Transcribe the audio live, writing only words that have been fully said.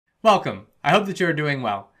Welcome. I hope that you're doing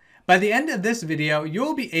well. By the end of this video,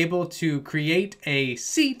 you'll be able to create a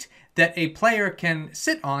seat that a player can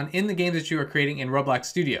sit on in the game that you are creating in Roblox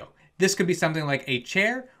Studio. This could be something like a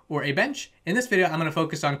chair or a bench. In this video, I'm going to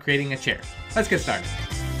focus on creating a chair. Let's get started.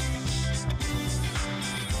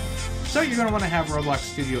 So you're going to want to have Roblox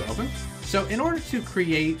Studio open. So in order to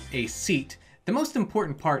create a seat, the most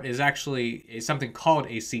important part is actually something called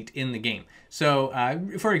a seat in the game. So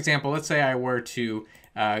for example, let's say I were to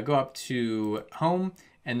go up to home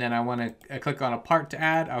and then I want to click on a part to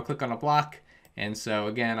add. I'll click on a block. And so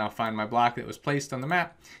again, I'll find my block that was placed on the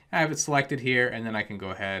map. I have it selected here, and then I can go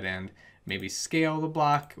ahead and maybe scale the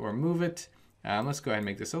block or move it. Let's go ahead and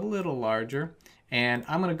make this a little larger. And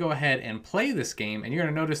I'm going to go ahead and play this game. And you're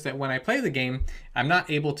going to notice that when I play the game, I'm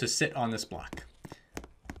not able to sit on this block.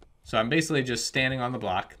 So I'm basically just standing on the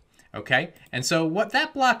block. Okay. And so what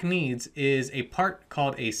that block needs is a part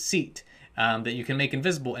called a seat that you can make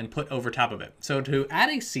invisible and put over top of it. So to add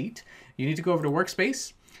a seat, you need to go over to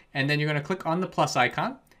workspace, and then you're going to click on the plus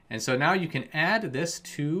icon. And so now you can add this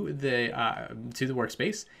to the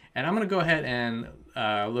workspace. And I'm going to go ahead and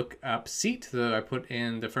look up seat. So I put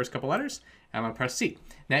in the first couple letters. I'm going to press seat.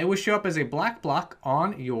 Now it will show up as a black block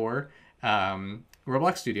on your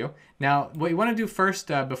Roblox Studio. Now what you want to do first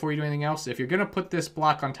before you do anything else, if you're going to put this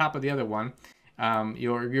block on top of the other one,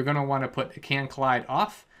 you're going to want to put can collide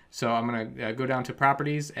off. So I'm going to go down to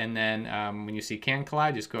properties, and then when you see can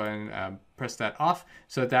collide, just go ahead and press that off,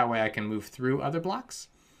 so that way I can move through other blocks.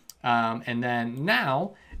 And then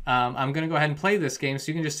now I'm going to go ahead and play this game, so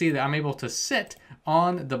you can just see that I'm able to sit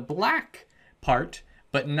on the black part,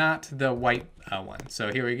 but not the white one.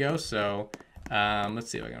 So here we go. So let's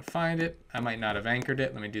see if I can find it. I might not have anchored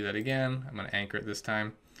it. Let me do that again. I'm going to anchor it this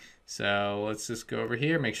time. So let's just go over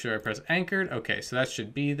here, make sure I press anchored. Okay, so that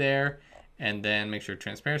should be there. And then make sure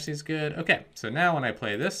transparency is good. Okay, so now when I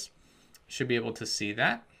play this, you should be able to see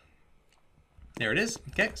that. There it is.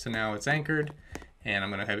 Okay, so now it's anchored, and I'm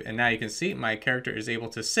gonna have, and now you can see my character is able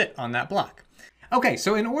to sit on that block. Okay,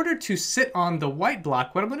 so in order to sit on the white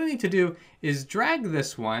block, what I'm gonna need to do is drag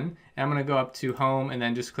this one, and I'm gonna go up to home and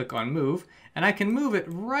then just click on move, and I can move it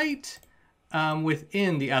right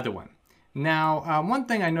within the other one. Now, one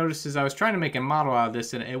thing I noticed is I was trying to make a model out of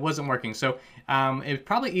this and it wasn't working. So it's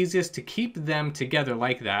probably easiest to keep them together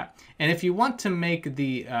like that. And if you want to make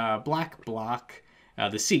the black block,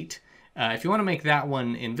 the seat, if you want to make that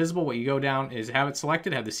one invisible, what you go down is have it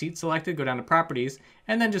selected, have the seat selected, go down to properties,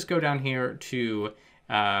 and then just go down here to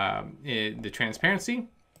the transparency,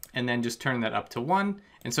 and then just turn that up to 1.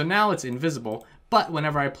 And so now it's invisible, but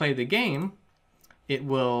whenever I play the game, it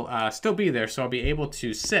will still be there. So I'll be able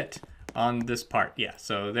to sit on this part. Yeah,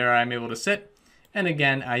 so there I'm able to sit. And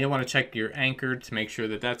again, you'll want to check your anchor to make sure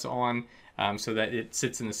that that's on so that it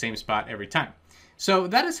sits in the same spot every time. So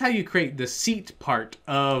that is how you create the seat part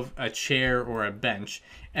of a chair or a bench.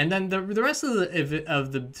 And then the rest of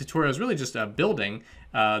the tutorial is really just building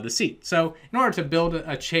the seat. So in order to build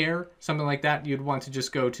a chair, something like that, you'd want to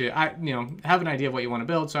just go to, have an idea of what you want to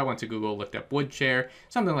build. So I went to Google, looked up wood chair,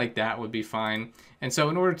 something like that would be fine. And so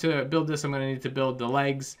in order to build this, I'm going to need to build the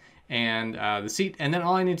legs and the seat, and then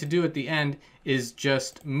all I need to do at the end is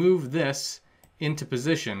just move this into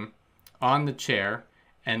position on the chair,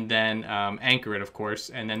 and then anchor it, of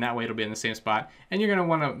course, and then that way it'll be in the same spot. And you're going to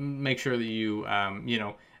want to make sure that you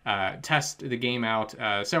test the game out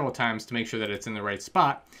several times to make sure that it's in the right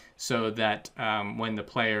spot, so that when the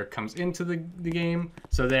player comes into the game,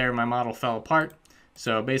 so there my model fell apart.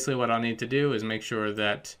 So basically what I'll need to do is make sure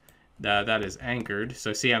that that is anchored.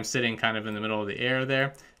 So see, I'm sitting kind of in the middle of the air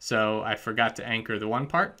there. So I forgot to anchor the one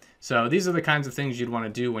part. So these are the kinds of things you'd want to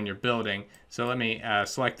do when you're building. So let me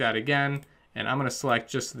select that again. And I'm going to select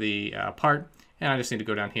just the part. And I just need to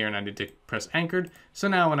go down here and I need to press anchored. So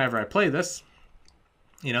now whenever I play this,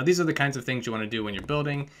 these are the kinds of things you want to do when you're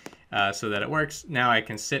building so that it works. Now I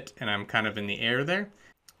can sit and I'm kind of in the air there.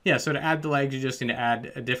 Yeah, so to add the legs, you just need to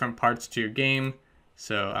add different parts to your game.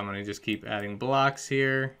 So I'm going to just keep adding blocks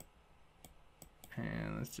here.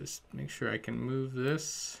 And let's just make sure I can move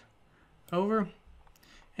this over.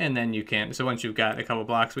 And then you can, so once you've got a couple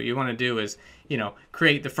blocks, what you want to do is,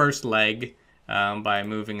 create the first leg by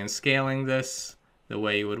moving and scaling this the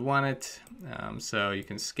way you would want it. So you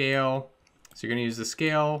can scale. So you're going to use the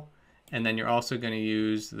scale, and then you're also going to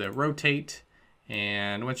use the rotate.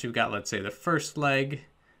 And once you've got, let's say, the first leg,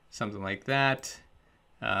 something like that,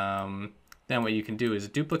 then what you can do is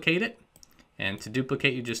duplicate it. And to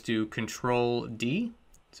duplicate, you just do Control D.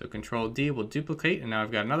 So Control D will duplicate, and now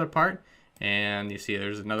I've got another part. And you see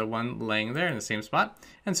there's another one laying there in the same spot.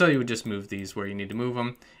 And so you would just move these where you need to move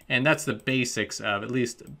them. And that's the basics of at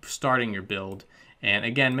least starting your build. And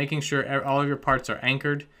again, making sure all of your parts are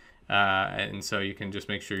anchored. And so you can just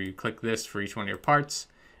make sure you click this for each one of your parts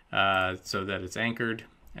so that it's anchored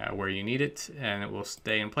where you need it, and it will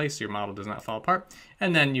stay in place so your model does not fall apart.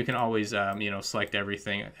 And then you can always select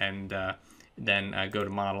everything and then go to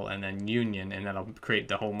model and then union, and that'll create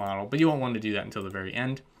the whole model. But you won't want to do that until the very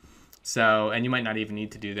end. So, and you might not even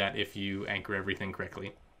need to do that if you anchor everything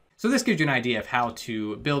correctly. So this gives you an idea of how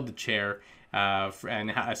to build the chair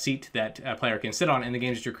and a seat that a player can sit on in the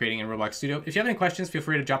games that you're creating in Roblox Studio. If you have any questions, feel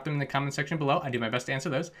free to drop them in the comment section below. I do my best to answer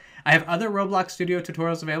those. I have other Roblox Studio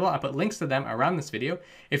tutorials available. I'll put links to them around this video.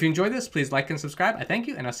 If you enjoyed this, please like and subscribe. I thank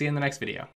you, and I'll see you in the next video.